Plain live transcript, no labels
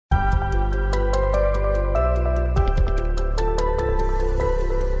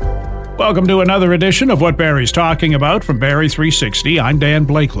Welcome to another edition of What Barry's Talking About from Barry 360. I'm Dan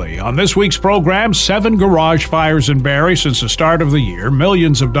Blakely. On this week's program, 7 garage fires in Barry since the start of the year,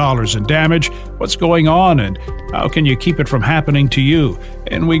 millions of dollars in damage. What's going on and how can you keep it from happening to you?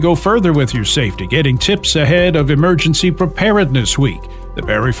 And we go further with your safety, getting tips ahead of Emergency Preparedness Week. The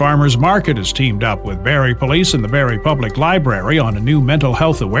Barry Farmers Market has teamed up with Barry Police and the Barry Public Library on a new mental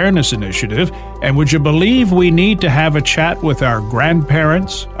health awareness initiative. And would you believe we need to have a chat with our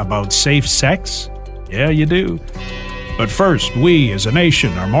grandparents about safe sex? Yeah, you do. But first, we as a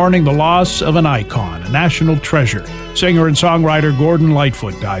nation are mourning the loss of an icon, a national treasure. Singer and songwriter Gordon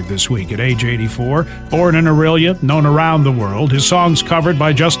Lightfoot died this week at age 84. Born in Orillia, known around the world, his songs covered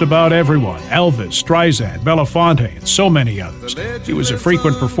by just about everyone. Elvis, Streisand, Belafonte, and so many others. He was a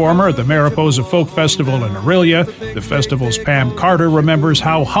frequent performer at the Mariposa Folk Festival in Orillia. The festival's Pam Carter remembers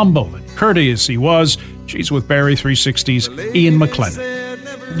how humble and courteous he was. She's with Barry 360's Ian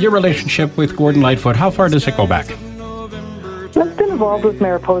McLennan. Your relationship with Gordon Lightfoot, how far does it go back? I've been involved with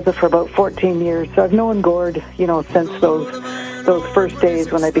Mariposa for about 14 years, so I've known Gord, since those first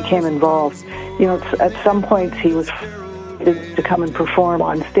days when I became involved. At some points he was to come and perform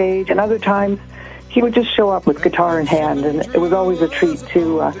on stage, and other times he would just show up with guitar in hand, and it was always a treat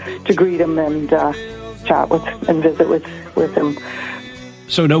to greet him and chat with and visit with him.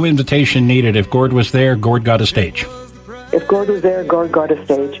 So no invitation needed. If Gord was there, Gord got a stage. If Gord was there, Gord got a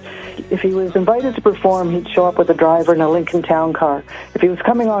stage. If he was invited to perform, he'd show up with a driver in a Lincoln Town car. If he was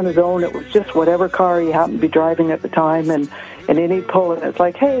coming on his own, it was just whatever car he happened to be driving at the time, and then he'd pull, and it's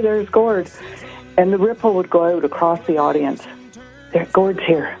like, hey, there's Gord. And the ripple would go out across the audience. There, Gord's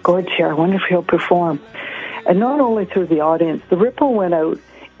here, I wonder if he'll perform. And not only through the audience, the ripple went out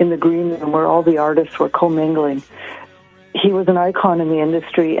in the green room where all the artists were commingling. He was an icon in the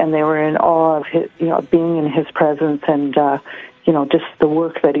industry, and they were in awe of his, being in his presence, and just the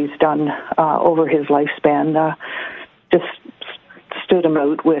work that he's done over his lifespan just stood him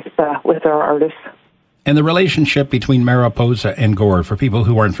out with our artists. And the relationship between Mariposa and Gord, for people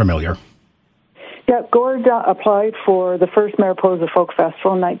who aren't familiar. Yeah, Gord applied for the first Mariposa Folk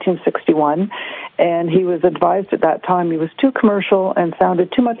Festival in 1961, and he was advised at that time he was too commercial and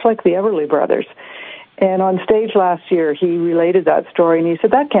sounded too much like the Everly Brothers. And on stage last year, he related that story, and he said,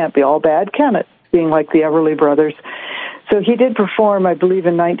 that can't be all bad, can it, being like the Everly Brothers? So he did perform, I believe,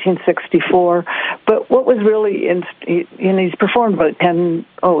 in 1964. But what was really, he's performed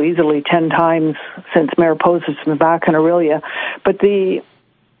about easily 10 times since Mariposa's been back in Orillia. But the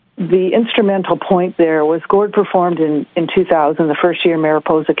instrumental point there was Gord performed in 2000, the first year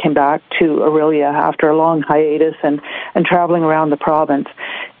Mariposa came back to Orillia after a long hiatus and traveling around the province.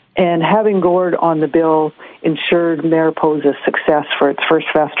 And having Gord on the bill ensured Mariposa's success for its first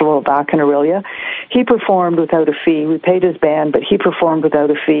festival back in Orillia. He performed without a fee. We paid his band, but he performed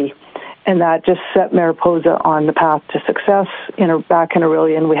without a fee. And that just set Mariposa on the path to success back in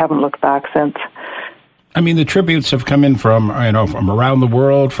Orillia, and we haven't looked back since. I mean, the tributes have come in from around the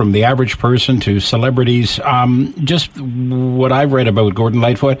world, from the average person to celebrities. Just what I've read about Gordon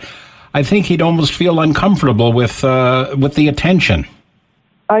Lightfoot, I think he'd almost feel uncomfortable with the attention.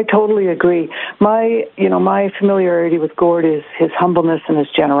 I totally agree. My familiarity with Gord is his humbleness and his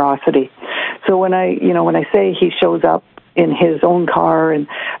generosity. So when I say he shows up in his own car, and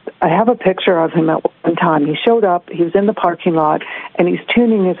I have a picture of him at one time. He showed up, he was in the parking lot, and he's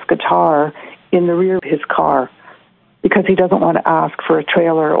tuning his guitar in the rear of his car because he doesn't want to ask for a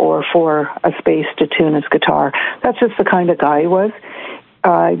trailer or for a space to tune his guitar. That's just the kind of guy he was.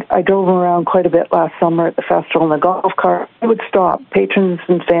 I drove him around quite a bit last summer at the festival in the golf cart. He would stop. Patrons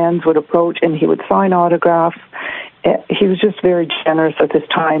and fans would approach, and he would sign autographs. He was just very generous at this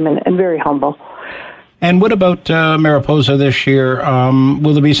time and very humble. And what about Mariposa this year?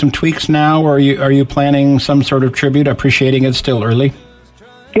 Will there be some tweaks now, or are you planning some sort of tribute, appreciating it's still early?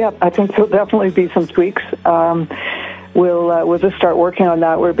 Yeah, I think there'll definitely be some tweaks. We'll just start working on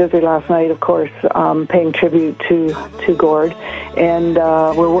that. We were busy last night, of course, paying tribute to Gord. And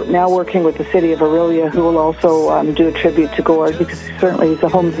we're now working with the city of Orillia, who will also do a tribute to Gord, because certainly he's a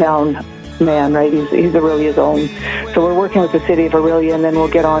hometown man, right? He's Orillia's own. So we're working with the city of Orillia, and then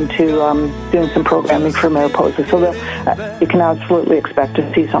we'll get on to doing some programming for Mariposa. So you can absolutely expect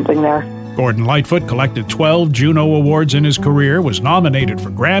to see something there. Gordon Lightfoot collected 12 Juno Awards in his career, was nominated for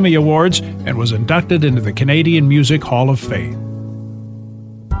Grammy Awards, and was inducted into the Canadian Music Hall of Fame.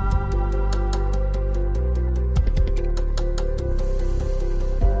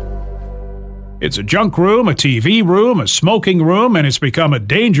 It's a junk room, a TV room, a smoking room, and it's become a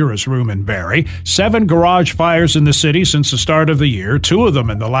dangerous room in Barrie. 7 garage fires in the city since the start of the year, 2 of them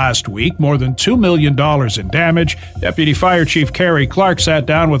in the last week, more than $2 million in damage. Deputy Fire Chief Kerry Clark sat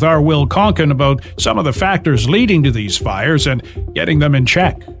down with our Will Conkin about some of the factors leading to these fires and getting them in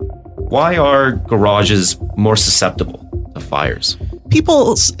check. Why are garages more susceptible to fires?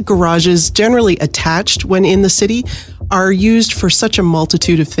 People's garages, generally attached when in the city, are used for such a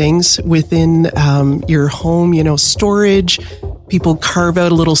multitude of things within your home, storage. People carve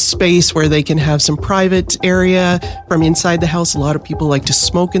out a little space where they can have some private area from inside the house. A lot of people like to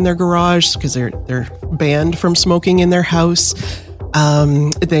smoke in their garage because they're banned from smoking in their house.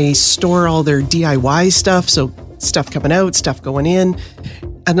 They store all their DIY stuff, so stuff coming out, stuff going in.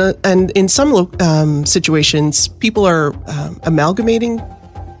 And in some situations, people are amalgamating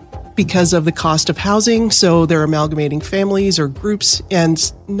because of the cost of housing. So they're amalgamating families or groups,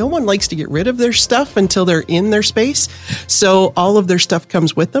 and no one likes to get rid of their stuff until they're in their space. So all of their stuff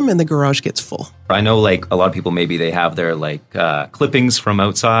comes with them and the garage gets full. I know a lot of people, maybe they have their clippings from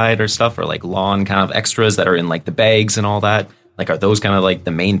outside or stuff, or lawn kind of extras that are in the bags and all that. Are those kind of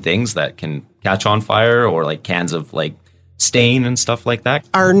the main things that can catch on fire, or cans of stain and stuff like that?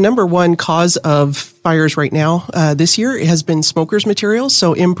 Our number one cause of fires right now this year has been smokers' materials,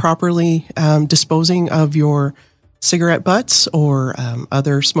 so improperly disposing of your cigarette butts or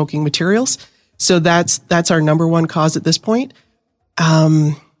other smoking materials. So that's our number one cause at this point.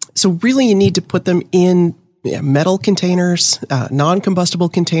 So really you need to put them in metal containers, non-combustible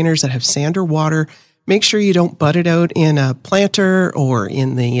containers that have sand or water. Make sure you don't butt it out in a planter or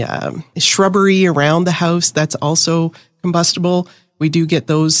in the shrubbery around the house. That's also combustible. We do get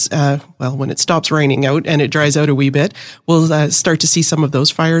those, when it stops raining out and it dries out a wee bit, we'll start to see some of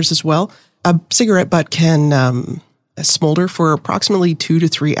those fires as well. A cigarette butt can smolder for approximately 2 to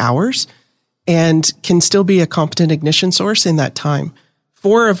 3 hours and can still be a competent ignition source in that time.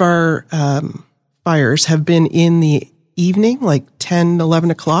 4 of our fires have been in the evening, 10, 11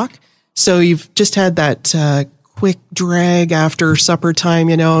 o'clock. So you've just had that quick drag after supper time,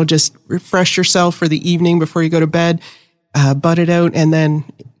 just refresh yourself for the evening before you go to bed, butt it out, and then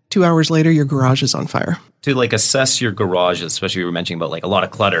 2 hours later, your garage is on fire. To assess your garage, especially we were mentioning about a lot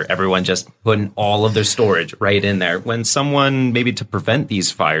of clutter, everyone just putting all of their storage right in there. When someone, maybe to prevent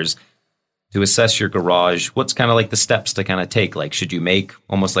these fires, to assess your garage, what's kind of the steps to kind of take? Should you make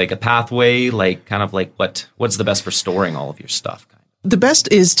almost a pathway, what's the best for storing all of your stuff? The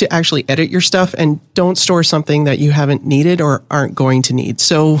best is to actually edit your stuff and don't store something that you haven't needed or aren't going to need.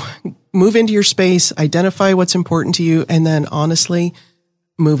 So move into your space, identify what's important to you, and then honestly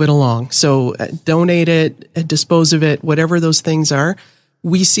move it along. So donate it, dispose of it, whatever those things are.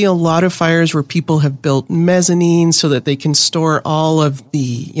 We see a lot of fires where people have built mezzanines so that they can store all of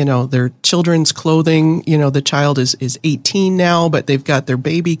the, their children's clothing. The child is 18 now, but they've got their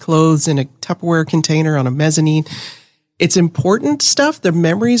baby clothes in a Tupperware container on a mezzanine. It's important stuff. The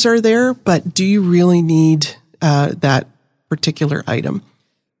memories are there, but do you really need that particular item?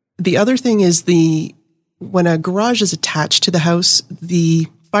 The other thing is when a garage is attached to the house, the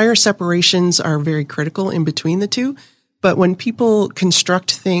fire separations are very critical in between the two. But when people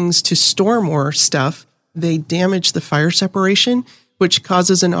construct things to store more stuff, they damage the fire separation, which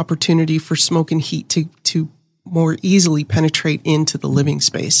causes an opportunity for smoke and heat to more easily penetrate into the living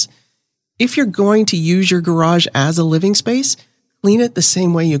space. If you're going to use your garage as a living space, clean it the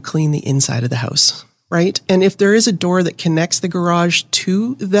same way you clean the inside of the house, right? And if there is a door that connects the garage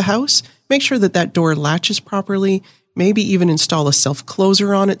to the house, make sure that door latches properly. Maybe even install a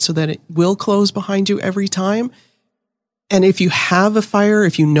self-closer on it so that it will close behind you every time. And if you have a fire,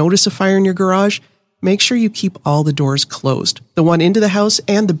 if you notice a fire in your garage, make sure you keep all the doors closed, the one into the house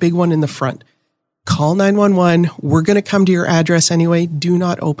and the big one in the front. Call 911. We're going to come to your address anyway. Do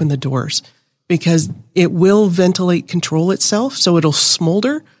not open the doors because it will ventilate control itself, so it'll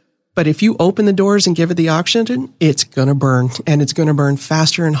smolder. But if you open the doors and give it the oxygen, it's going to burn, and it's going to burn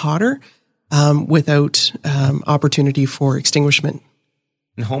faster and hotter without opportunity for extinguishment.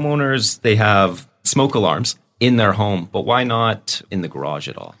 And homeowners, they have smoke alarms in their home, but why not in the garage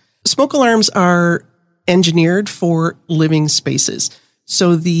at all? Smoke alarms are engineered for living spaces.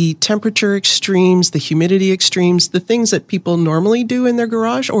 So the temperature extremes, the humidity extremes, the things that people normally do in their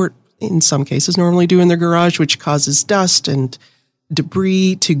garage, or in some cases normally do in their garage, which causes dust and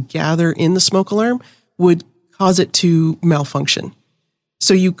debris to gather in the smoke alarm, would cause it to malfunction.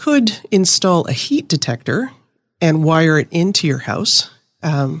 So you could install a heat detector and wire it into your house.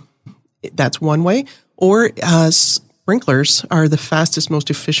 That's one way. Or sprinklers are the fastest, most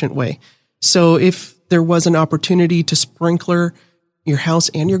efficient way. So if there was an opportunity to sprinkler your house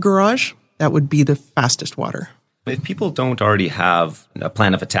and your garage, that would be the fastest water. If people don't already have a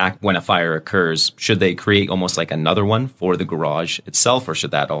plan of attack when a fire occurs, should they create almost like another one for the garage itself, or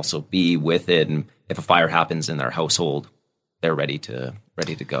should that also be with it? And if a fire happens in their household, they're ready to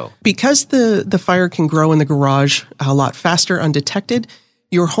go. Because the fire can grow in the garage a lot faster undetected,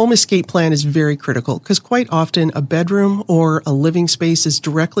 your home escape plan is very critical, because quite often a bedroom or a living space is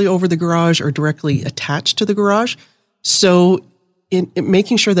directly over the garage or directly attached to the garage. So in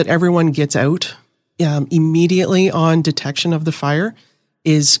making sure that everyone gets out immediately on detection of the fire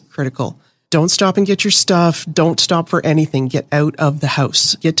is critical. Don't stop and get your stuff. Don't stop for anything. Get out of the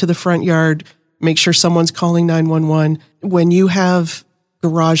house. Get to the front yard. Make sure someone's calling 911. When you have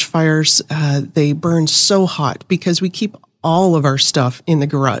garage fires, they burn so hot because we keep all of our stuff in the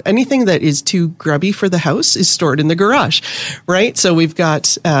garage. Anything that is too grubby for the house is stored in the garage, right? So we've got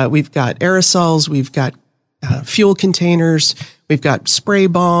aerosols, we've got fuel containers, we've got spray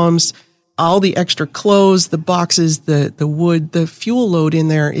bombs, all the extra clothes, the boxes, the wood, the fuel load in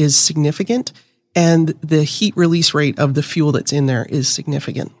there is significant, and the heat release rate of the fuel that's in there is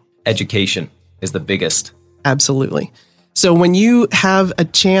significant. Education is the biggest. Absolutely. So when you have a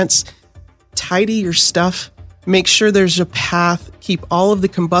chance, tidy your stuff, make sure there's a path, keep all of the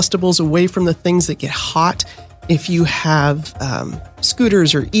combustibles away from the things that get hot. If you have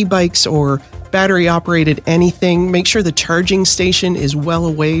scooters or e-bikes or battery-operated anything, make sure the charging station is well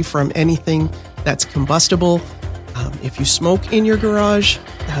away from anything that's combustible. If you smoke in your garage,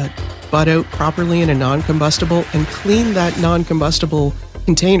 butt out properly in a non-combustible and clean that non-combustible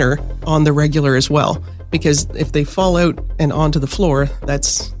container on the regular as well. Because if they fall out and onto the floor,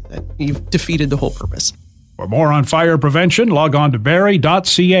 you've defeated the whole purpose. For more on fire prevention, log on to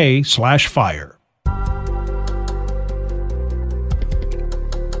barrie.ca/fire.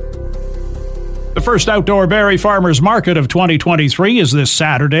 The first outdoor Barrie Farmers Market of 2023 is this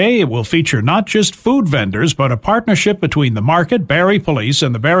Saturday. It will feature not just food vendors, but a partnership between the market, Barrie Police,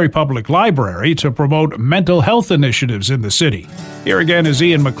 and the Barrie Public Library to promote mental health initiatives in the city. Here again is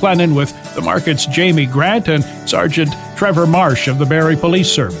Ian McLennan with the market's Jamie Grant and Sergeant Trevor Marsh of the Barrie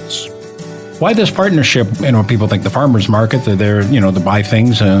Police Service. Why this partnership? People think the farmers market, they're there, to buy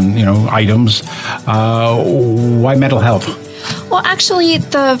things and, items. Why mental health? Well, actually,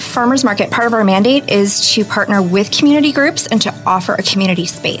 the farmers market, part of our mandate is to partner with community groups and to offer a community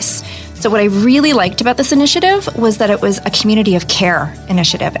space. So what I really liked about this initiative was that it was a community of care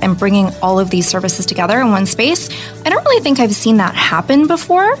initiative and bringing all of these services together in one space. I don't really think I've seen that happen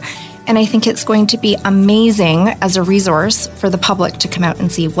before. And I think it's going to be amazing as a resource for the public to come out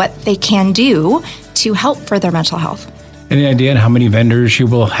and see what they can do to help for their mental health. Any idea on how many vendors you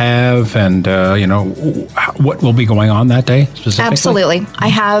will have and, what will be going on that day specifically? Absolutely. I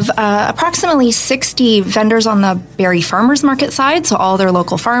have approximately 60 vendors on the Barrie Farmers Market side, so all their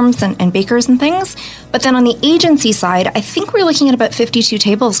local farms and bakers and things. But then on the agency side, I think we're looking at about 52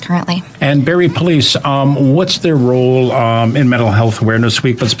 tables currently. And Barrie Police, what's their role in Mental Health Awareness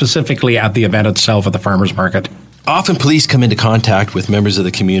Week, but specifically at the event itself at the Farmers Market? Often police come into contact with members of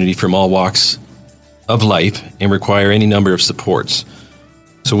the community from all walks of life and require any number of supports.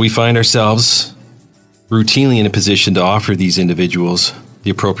 So we find ourselves routinely in a position to offer these individuals the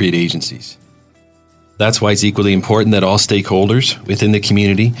appropriate agencies. That's why it's equally important that all stakeholders within the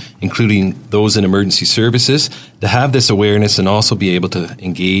community, including those in emergency services, to have this awareness and also be able to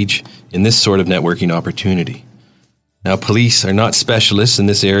engage in this sort of networking opportunity. Now, police are not specialists in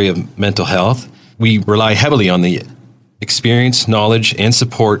this area of mental health. We rely heavily on the experience, knowledge, and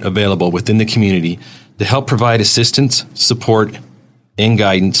support available within the community to help provide assistance, support, and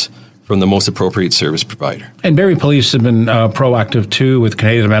guidance from the most appropriate service provider. And Barrie Police have been proactive, too, with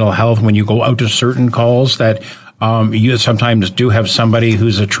Canadian Mental Health when you go out to certain calls that you sometimes do have somebody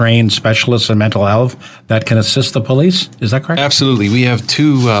who's a trained specialist in mental health that can assist the police. Is that correct? Absolutely. We have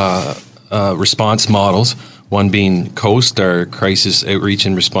two response models, one being COAST, our Crisis Outreach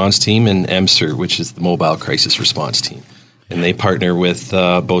and Response Team, and MCER, which is the Mobile Crisis Response Team. And they partner with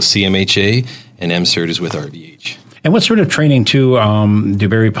both CMHA and MCERT is with RVH. And what sort of training, too, do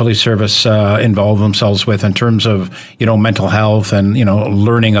Barrie Police Service involve themselves with in terms of, mental health and,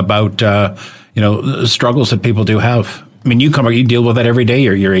 learning about, struggles that people do have? I mean, you deal with that every day,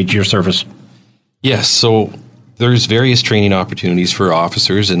 your service. Yes. So there's various training opportunities for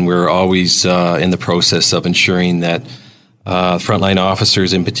officers, and we're always in the process of ensuring that frontline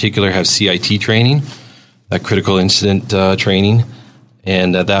officers in particular have CIT training, critical incident training,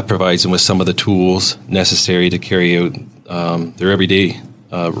 and that provides them with some of the tools necessary to carry out their everyday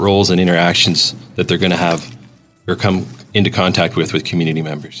roles and interactions that they're going to have or come into contact with community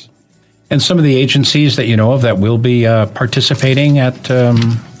members. And some of the agencies that you know of that will be participating at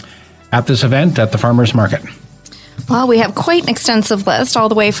at this event at the Farmers Market? Well, we have quite an extensive list, all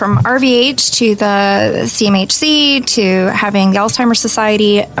the way from RVH to the CMHC to having the Alzheimer's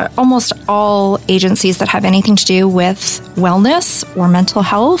Society, almost all agencies that have anything to do with wellness or mental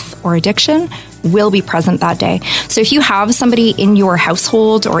health or addiction will be present that day. So if you have somebody in your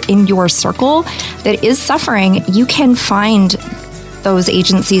household or in your circle that is suffering, you can find those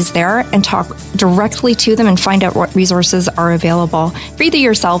agencies there and talk directly to them and find out what resources are available for either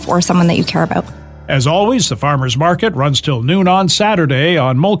yourself or someone that you care about. As always, the Farmers Market runs till noon on Saturday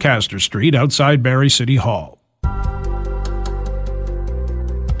on Mulcaster Street outside Barrie City Hall.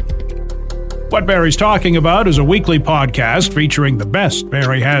 What Barrie's Talking About is a weekly podcast featuring the best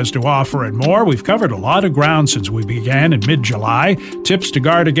Barrie has to offer and more. We've covered a lot of ground since we began in mid-July. Tips to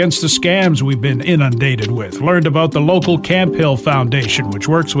guard against the scams we've been inundated with. Learned about the local Camp Hill Foundation, which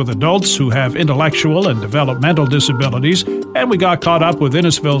works with adults who have intellectual and developmental disabilities. And we got caught up with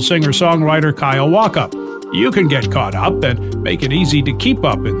Innisfil singer-songwriter Kyle Walkup. You can get caught up and make it easy to keep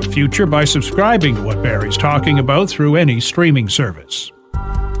up in the future by subscribing to What Barrie's Talking About through any streaming service.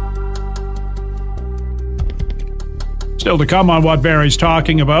 Still to come on What Barrie's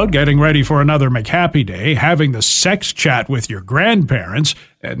Talking About, getting ready for another McHappy Day, having the sex chat with your grandparents,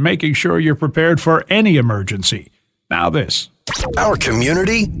 and making sure you're prepared for any emergency. Now this. Our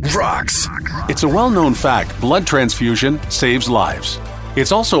community rocks. It's a well-known fact blood transfusion saves lives.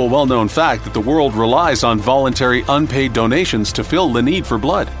 It's also a well-known fact that the world relies on voluntary unpaid donations to fill the need for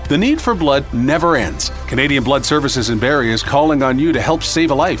blood. The need for blood never ends. Canadian Blood Services in Barrie is calling on you to help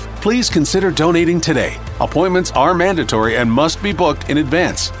save a life. Please consider donating today. Appointments are mandatory and must be booked in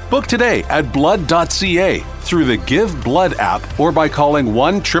advance. Book today at blood.ca through the Give Blood app or by calling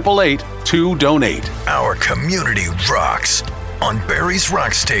 1-888-2-DONATE. Our community rocks on Barrie's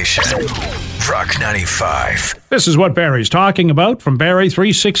Rock Station. Rock 95. This is What Barrie's Talking About from Barrie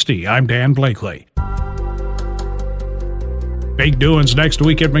 360. I'm Dan Blakely. Big doings next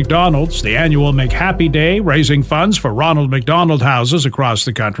week at McDonald's. The annual McHappy Day, raising funds for Ronald McDonald houses across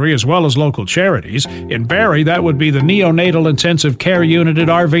the country, as well as local charities. In Barrie, that would be the Neonatal Intensive Care Unit at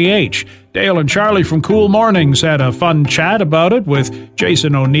RVH. Dale and Charlie from Cool Mornings had a fun chat about it with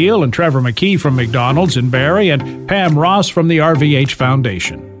Jason O'Neill and Trevor McKee from McDonald's in Barrie and Pam Ross from the RVH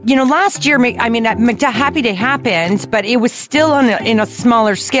Foundation. You know, last year, Happy Day happened, but it was still in a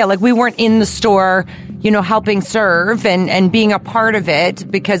smaller scale. Like, we weren't in the store, helping serve and being a part of it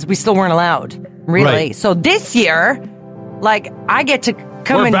because we still weren't allowed, really. Right. So this year, I get to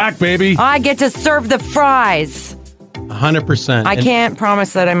come We're back, baby. I get to serve the fries. 100%. I can't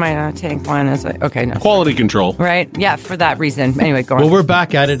promise that I might not take one. Okay, no. Quality control. Right? Yeah, for that reason. Anyway, go on. Well, we're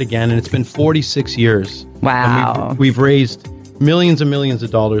back at it again, and it's been 46 years. Wow. And we've raised millions and millions of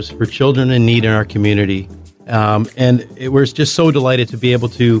dollars for children in need in our community. We're just so delighted to be able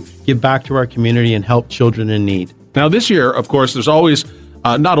to give back to our community and help children in need. Now, this year, of course, there's always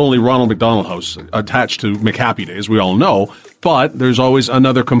not only Ronald McDonald House attached to McHappy Day, as we all know, but there's always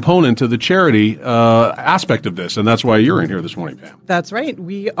another component to the charity aspect of this, and that's why you're in here this morning, Pam. That's right.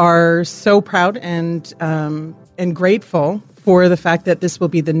 We are so proud and grateful for the fact that this will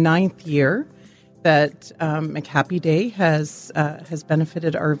be the 9th year that McHappy Day has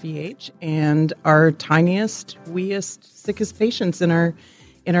benefited RVH and our tiniest, weest, sickest patients in our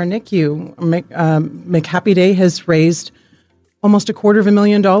NICU. McHappy Day has raised almost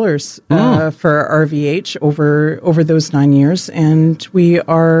 $250,000 for RVH over those 9 years, and we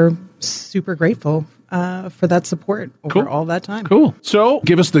are super grateful for that support over all that time. Cool. So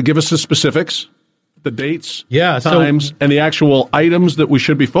give us the specifics, the dates, times, and the actual items that we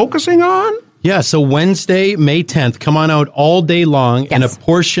should be focusing on. Yeah, so Wednesday, May 10th, come on out all day long, and a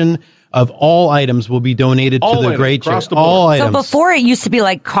portion of all items will be donated to the great charity. All items. So before it used to be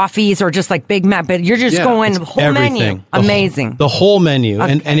like coffees or just like Big Mac, but you're just going whole everything. Menu. Amazing. The whole menu.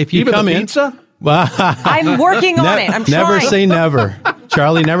 Okay. And if you even come the in... pizza? Well, I'm working on it. I'm never trying. say never.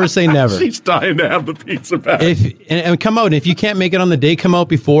 Charlie, never say never. She's dying to have the pizza back. And come out. If you can't make it on the day, come out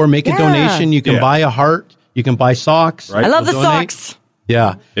before. Make a donation. You can buy a heart. You can buy socks. Right. I love the socks.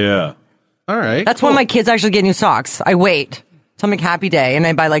 Yeah. Yeah. All right. That's when my kids actually get new socks. I wait till McHappy Day and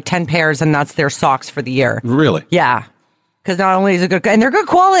I buy like 10 pairs and that's their socks for the year. Really? Yeah. Because not only is it good, and they're good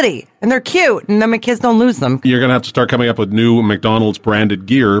quality, and they're cute, and then my kids don't lose them. You're going to have to start coming up with new McDonald's branded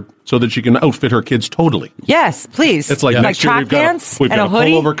gear so that you can outfit her kids totally. Yes, please. It's like next year track pants we've got a hoodie.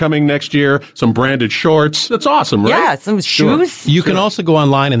 pullover coming next year, some branded shorts. That's awesome, right? Yeah, some shoes. You can also go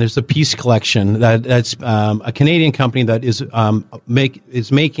online, and there's a Peace Collection that's a Canadian company that is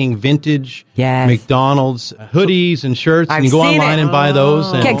making vintage McDonald's hoodies and shirts. I've and you go seen online it. and buy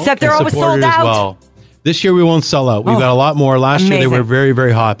those. And Okay, except they're always support sold it as out. well. This year we won't sell out. We've got a lot more. Last year they were very,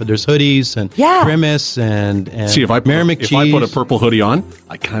 very hot, but there's hoodies and Grimace and see, if I Merrimack cheese. If I put a purple hoodie on,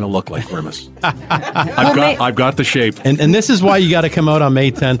 I kind of look like Grimace. I've got the shape. And this is why you got to come out on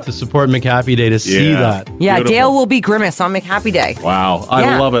May 10th to support McHappy Day to see that. Yeah, Beautiful. Dale will be Grimace on McHappy Day. Wow.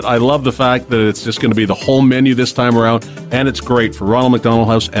 I love it. I love the fact that it's just going to be the whole menu this time around, and it's great for Ronald McDonald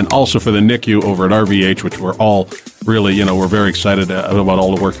House and also for the NICU over at RVH, which we're all really, we're very excited about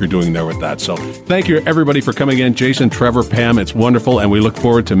all the work you're doing there with that. So thank you, everybody, for coming in. Jason, Trevor, Pam, it's wonderful, and we look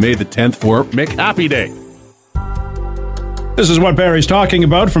forward to May the 10th for McHappy Day. This is what Barry's talking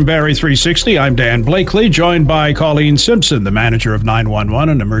about from Barry 360. I'm Dan Blakely, joined by Colleen Simpson, the manager of 911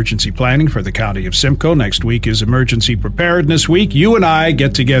 and emergency planning for the county of Simcoe. Next week is Emergency Preparedness Week. You and I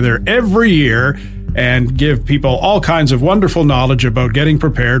get together every year and give people all kinds of wonderful knowledge about getting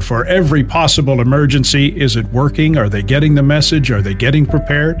prepared for every possible emergency. Is it working? Are they getting the message? Are they getting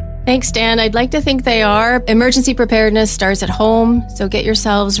prepared? Thanks, Dan. I'd like to think they are. Emergency preparedness starts at home, so get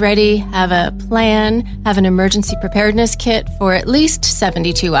yourselves ready, have a plan, have an emergency preparedness kit for at least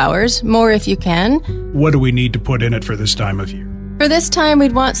 72 hours, more if you can. What do we need to put in it for this time of year? For this time,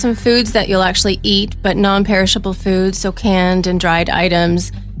 we'd want some foods that you'll actually eat, but non-perishable foods, so canned and dried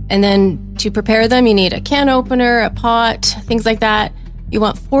items. And then to prepare them, you need a can opener, a pot, things like that. You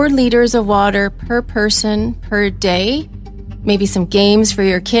want 4 liters of water per person per day. Maybe some games for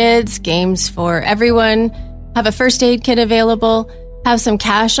your kids, games for everyone. Have a first aid kit available. Have some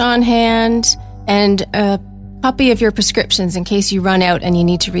cash on hand and a copy of your prescriptions in case you run out and you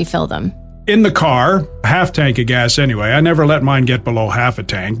need to refill them. In the car, half tank of gas anyway. I never let mine get below half a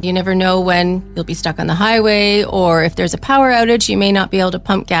tank. You never know when you'll be stuck on the highway, or if there's a power outage, you may not be able to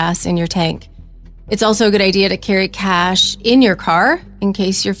pump gas in your tank. It's also a good idea to carry cash in your car in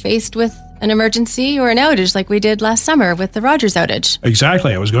case you're faced with an emergency or an outage like we did last summer with the Rogers outage.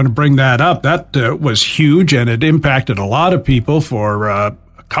 Exactly. I was going to bring that up. That was huge, and it impacted a lot of people for a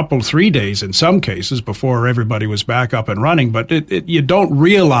couple, 3 days in some cases before everybody was back up and running. But you don't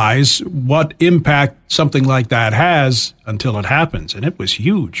realize what impact something like that has until it happens, and it was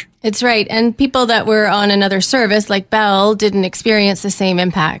huge. It's right. And people that were on another service like Bell didn't experience the same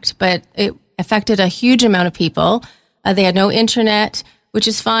impact, but it affected a huge amount of people. They had no internet, which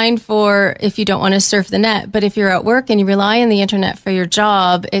is fine for if you don't want to surf the net. But if you're at work and you rely on the internet for your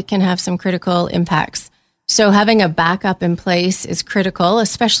job, it can have some critical impacts. So having a backup in place is critical,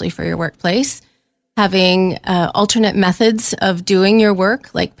 especially for your workplace. Having alternate methods of doing your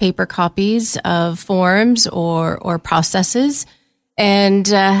work, like paper copies of forms or processes, and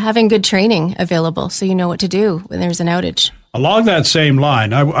having good training available so you know what to do when there's an outage. Along that same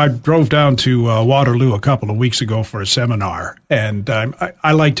line, I drove down to Waterloo a couple of weeks ago for a seminar, and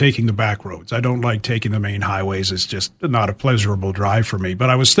I like taking the back roads. I don't like taking the main highways. It's just not a pleasurable drive for me. But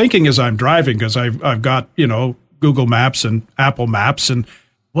I was thinking as I'm driving, because I've got, Google Maps and Apple Maps, and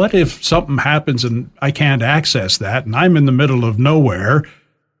what if something happens and I can't access that, and I'm in the middle of nowhere?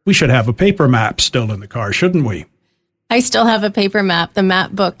 We should have a paper map still in the car, shouldn't we? I still have a paper map, the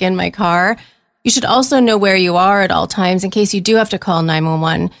map book in my car. You should also know where you are at all times in case you do have to call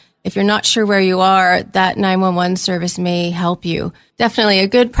 911. If you're not sure where you are, that 911 service may help you. Definitely a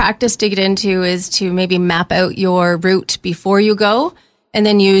good practice to get into is to maybe map out your route before you go and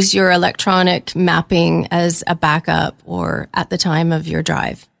then use your electronic mapping as a backup or at the time of your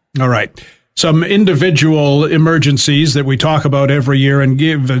drive. All right. Some individual emergencies that we talk about every year and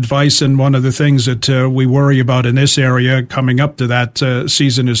give advice. And one of the things that we worry about in this area coming up to that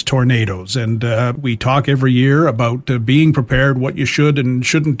season is tornadoes. And we talk every year about being prepared, what you should and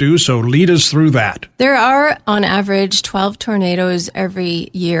shouldn't do. So lead us through that. There are, on average, 12 tornadoes every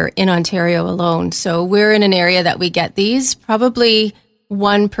year in Ontario alone. So we're in an area that we get these, probably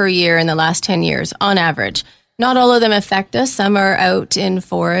one per year in the last 10 years, on average. Not all of them affect us. Some are out in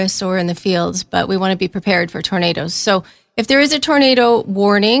forests or in the fields, but we want to be prepared for tornadoes. So if there is a tornado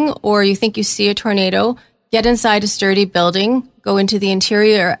warning or you think you see a tornado, get inside a sturdy building, go into the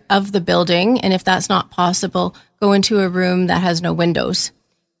interior of the building, and if that's not possible, go into a room that has no windows.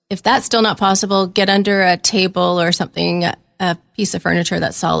 If that's still not possible, get under a table or something, a piece of furniture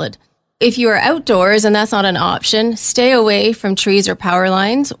that's solid. If you are outdoors and that's not an option, stay away from trees or power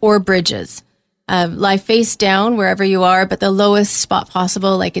lines or bridges. Lie face down wherever you are, but the lowest spot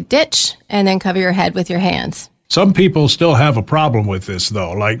possible, like a ditch, and then cover your head with your hands. Some people still have a problem with this,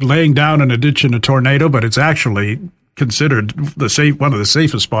 though, like laying down in a ditch in a tornado, but it's actually considered one of the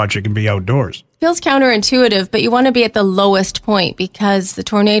safest spots you can be outdoors. Feels counterintuitive, but you want to be at the lowest point because the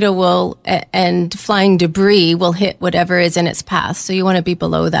tornado will and flying debris will hit whatever is in its path. So you want to be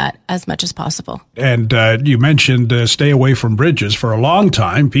below that as much as possible. And you mentioned stay away from bridges. For a long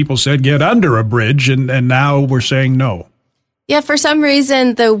time, people said get under a bridge, and now we're saying no. Yeah, for some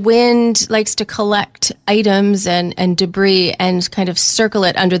reason, the wind likes to collect items and debris and kind of circle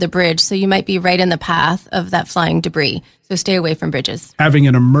it under the bridge. So you might be right in the path of that flying debris. So stay away from bridges. Having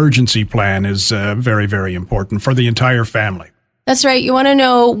an emergency plan is very, very important for the entire family. That's right. You want to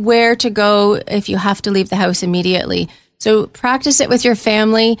know where to go if you have to leave the house immediately. So practice it with your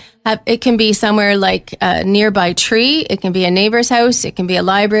family. It can be somewhere like a nearby tree. It can be a neighbor's house. It can be a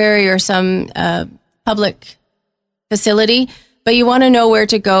library or some public facility, but you want to know where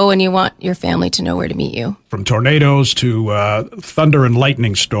to go and you want your family to know where to meet you. From tornadoes to thunder and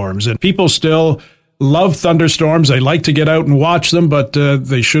lightning storms. And people still love thunderstorms. They like to get out and watch them, but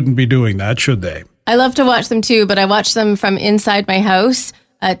they shouldn't be doing that, should they? I love to watch them too, but I watch them from inside my house.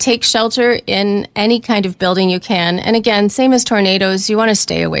 Take shelter in any kind of building you can. And again, same as tornadoes, you want to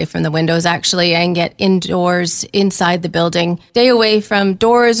stay away from the windows actually and get indoors inside the building. Stay away from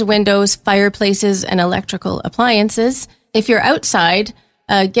doors, windows, fireplaces, and electrical appliances. If you're outside,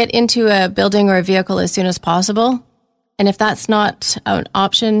 get into a building or a vehicle as soon as possible. And if that's not an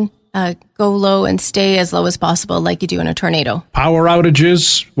option, go low and stay as low as possible like you do in a tornado. Power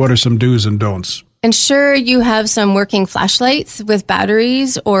outages, what are some do's and don'ts? Ensure you have some working flashlights with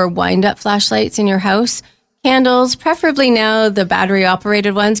batteries or wind-up flashlights in your house. Candles, preferably now the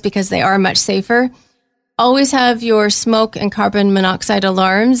battery-operated ones because they are much safer. Always have your smoke and carbon monoxide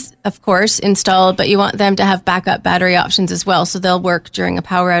alarms, of course, installed, but you want them to have backup battery options as well, so they'll work during a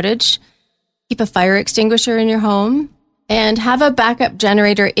power outage. Keep a fire extinguisher in your home and have a backup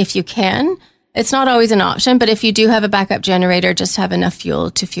generator if you can. It's not always an option, but if you do have a backup generator, just have enough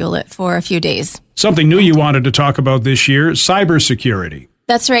fuel to fuel it for a few days. Something new you wanted to talk about this year, cybersecurity.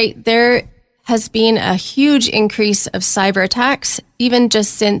 That's right. There has been a huge increase of cyber attacks, even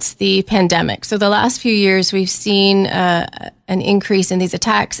just since the pandemic. So the last few years, we've seen an increase in these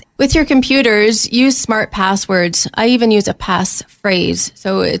attacks. With your computers, use smart passwords. I even use a passphrase.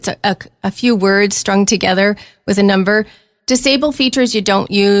 So it's a few words strung together with a number. Disable features you don't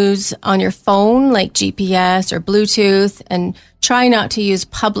use on your phone, like GPS or Bluetooth, and try not to use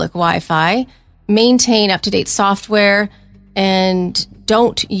public Wi-Fi. Maintain up-to-date software, and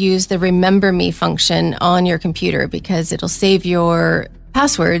don't use the Remember Me function on your computer because it'll save your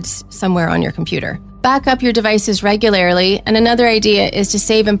passwords somewhere on your computer. Back up your devices regularly, and another idea is to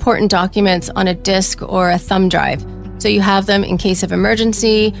save important documents on a disk or a thumb drive, so you have them in case of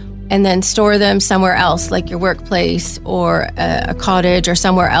emergency, and then store them somewhere else, like your workplace or a cottage or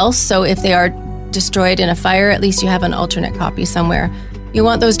somewhere else. So if they are destroyed in a fire, at least you have an alternate copy somewhere. You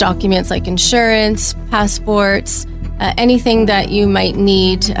want those documents like insurance, passports, anything that you might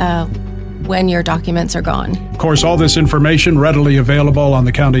need when your documents are gone. Of course, all this information readily available on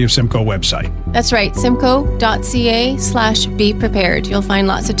the County of Simcoe website. That's right, simcoe.ca/be prepared. You'll find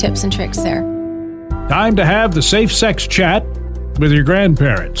lots of tips and tricks there. Time to have the safe sex chat with your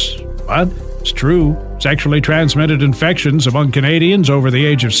grandparents. But it's true. Sexually transmitted infections among Canadians over the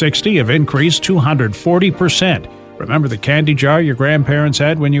age of 60 have increased 240%. Remember the candy jar your grandparents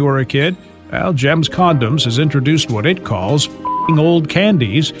had when you were a kid? Well, Gems Condoms has introduced what it calls old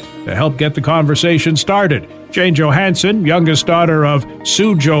candies to help get the conversation started. Jane Johansson, youngest daughter of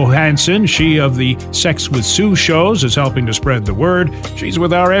Sue Johansson, she of the Sex with Sue shows, is helping to spread the word. She's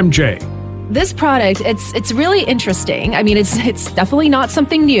with our MJ. This product, it's really interesting. I mean, it's definitely not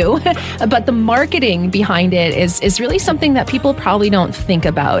something new, but the marketing behind it is really something that people probably don't think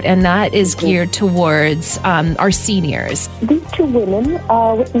about, and that is geared towards our seniors. These two women,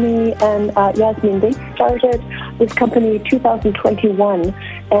 Whitney and Yasmin, they started this company in 2021,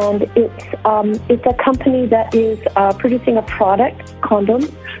 and it's a company that is producing a product, condoms,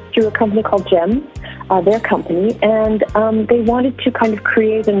 through a company called Gems. Their company, and they wanted to kind of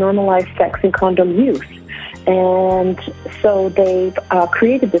create a normalized sex and condom use. And so they've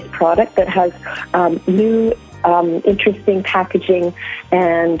created this product that has new, interesting packaging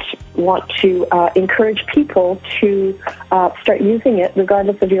and want to encourage people to start using it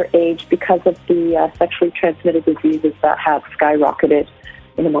regardless of your age because of the sexually transmitted diseases that have skyrocketed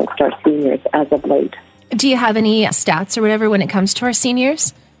in amongst our seniors as of late. Do you have any stats or whatever when it comes to our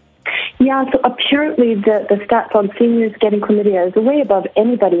seniors? Yeah, so apparently the stats on seniors getting chlamydia is way above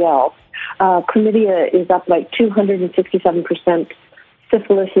anybody else. Chlamydia is up like 267%,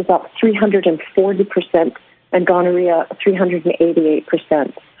 syphilis is up 340%, and gonorrhea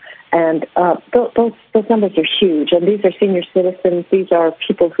 388%. And those numbers are huge. And these are senior citizens. These are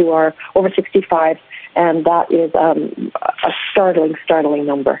people who are over 65, and that is a startling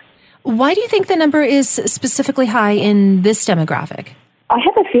number. Why do you think the number is specifically high in this demographic? I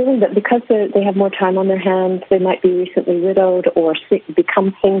have a feeling that because they have more time on their hands, they might be recently widowed or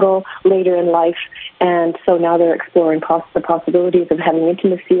become single later in life, and so now they're exploring the possibilities of having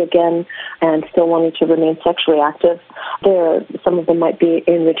intimacy again and still wanting to remain sexually active. Some of them might be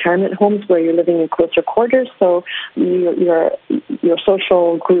in retirement homes where you're living in closer quarters, so your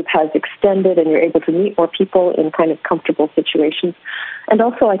social group has extended and you're able to meet more people in kind of comfortable situations. And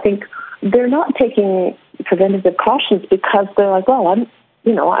also, I think they're not taking preventative cautions because they're like, well,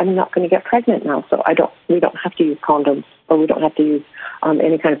 I'm not going to get pregnant now, so we don't have to use condoms, or we don't have to use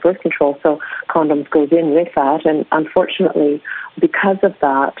any kind of birth control. So condoms goes in with that, and unfortunately, because of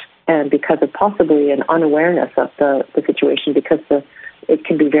that, and because of possibly an unawareness of the situation, because it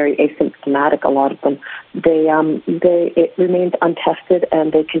can be very asymptomatic, a lot of them, it remains untested,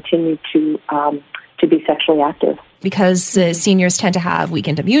 and they continue to be sexually active. Because seniors tend to have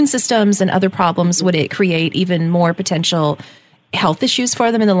weakened immune systems and other problems, would it create even more potential health issues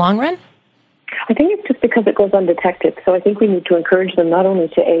for them in the long run? I think it's just because it goes undetected. So I think we need to encourage them not only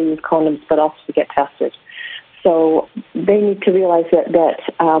to use condoms, but also to get tested. So they need to realize that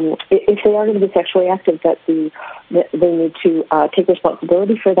if they are going to be sexually active, that they need to take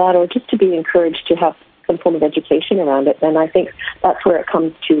responsibility for that, or just to be encouraged to have some form of education around it. And I think that's where it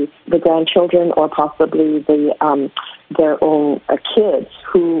comes to the grandchildren, or possibly their own kids,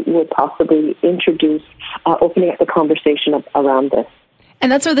 who would possibly introduce opening up the conversation around this.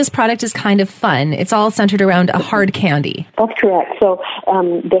 And that's where this product is kind of fun. It's all centered around a hard candy. That's correct. So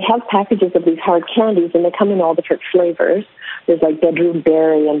they have packages of these hard candies, and they come in all different flavors. There's like bedroom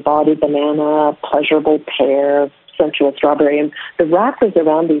berry and body banana, pleasurable pear, sensual strawberry, and the wrappers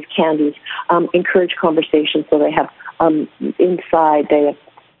around these candies encourage conversation. So they have inside, they have,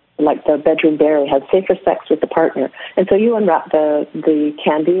 like the bedroom berry has safer sex with the partner, and so you unwrap the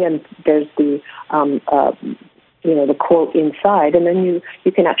candy, and there's the the quote inside, and then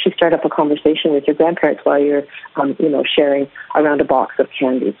you can actually start up a conversation with your grandparents while you're sharing around a box of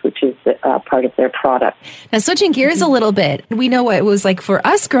candies, which is part of their product. Now, switching gears a little bit, we know what it was like for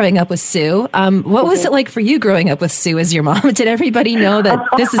us growing up with Sue. What was it like for you growing up with Sue as your mom? Did everybody know that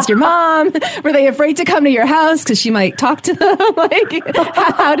this is your mom? Were they afraid to come to your house because she might talk to them?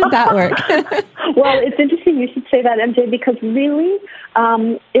 How did that work? Well, it's interesting you should say that, MJ, because really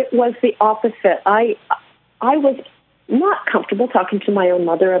it was the opposite. I was not comfortable talking to my own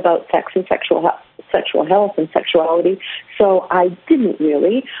mother about sex and sexual health and sexuality, so I didn't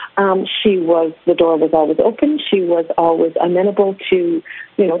really. The door was always open. She was always amenable to,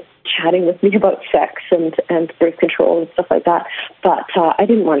 chatting with me about sex and birth control and stuff like that. But I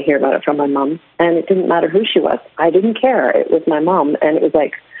didn't want to hear about it from my mom, and it didn't matter who she was. I didn't care. It was my mom, and it was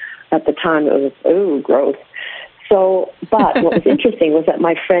like, at the time, it was, gross. So, but what was interesting was that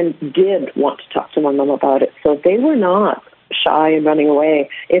my friends did want to talk to my mom about it. So they were not shy and running away.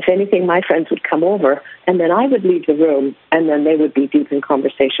 If anything, my friends would come over, and then I would leave the room, and then they would be deep in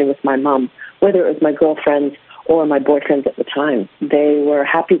conversation with my mom, whether it was my girlfriends or my boyfriends at the time. They were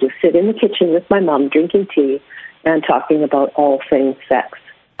happy to sit in the kitchen with my mom, drinking tea and talking about all things sex.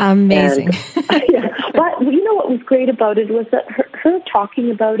 Amazing. But you know what was great about it was that her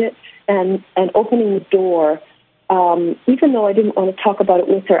talking about it and opening the door, even though I didn't want to talk about it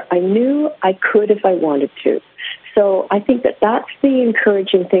with her, I knew I could if I wanted to. So I think that's the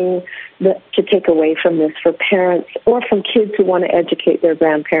encouraging thing to take away from this for parents or from kids who want to educate their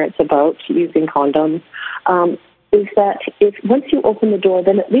grandparents about using condoms, is that if once you open the door,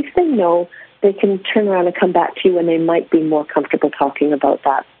 then at least they know they can turn around and come back to you, and they might be more comfortable talking about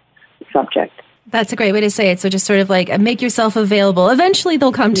that subject. That's a great way to say it. So just sort of like make yourself available. Eventually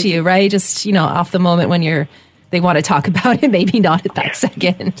they'll come to you, right? Just, off the moment when they want to talk about it, maybe not at that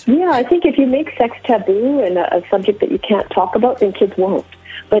second. Yeah, I think if you make sex taboo and a subject that you can't talk about, then kids won't.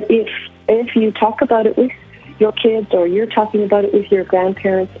 But if you talk about it with your kids, or you're talking about it with your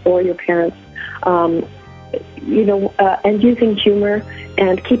grandparents or your parents, and using humor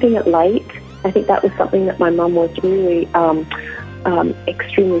and keeping it light, I think that was something that my mom was really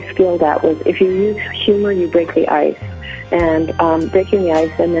extremely skilled at. Was if you use humor, you break the ice. And breaking the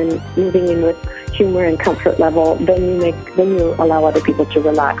ice and then moving in with humor and comfort level, then you allow other people to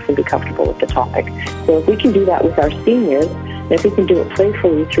relax and be comfortable with the topic. So if we can do that with our seniors, and if we can do it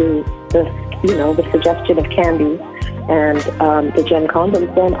playfully through the suggestion of candy and the Gen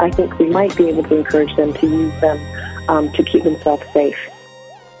condoms, then I think we might be able to encourage them to use them to keep themselves safe.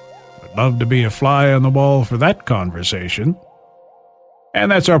 I'd love to be a fly on the wall for that conversation. And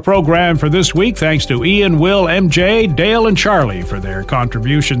that's our program for this week. Thanks to Ian, Will, MJ, Dale, and Charlie for their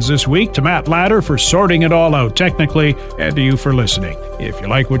contributions this week, to Matt Ladder for sorting it all out technically, and to you for listening. If you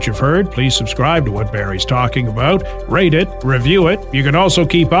like what you've heard, please subscribe to What Barry's Talking About, rate it, review it. You can also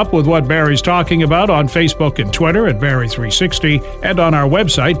keep up with What Barry's Talking About on Facebook and Twitter at Barry360 and on our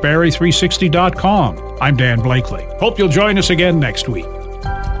website, Barry360.com. I'm Dan Blakely. Hope you'll join us again next week.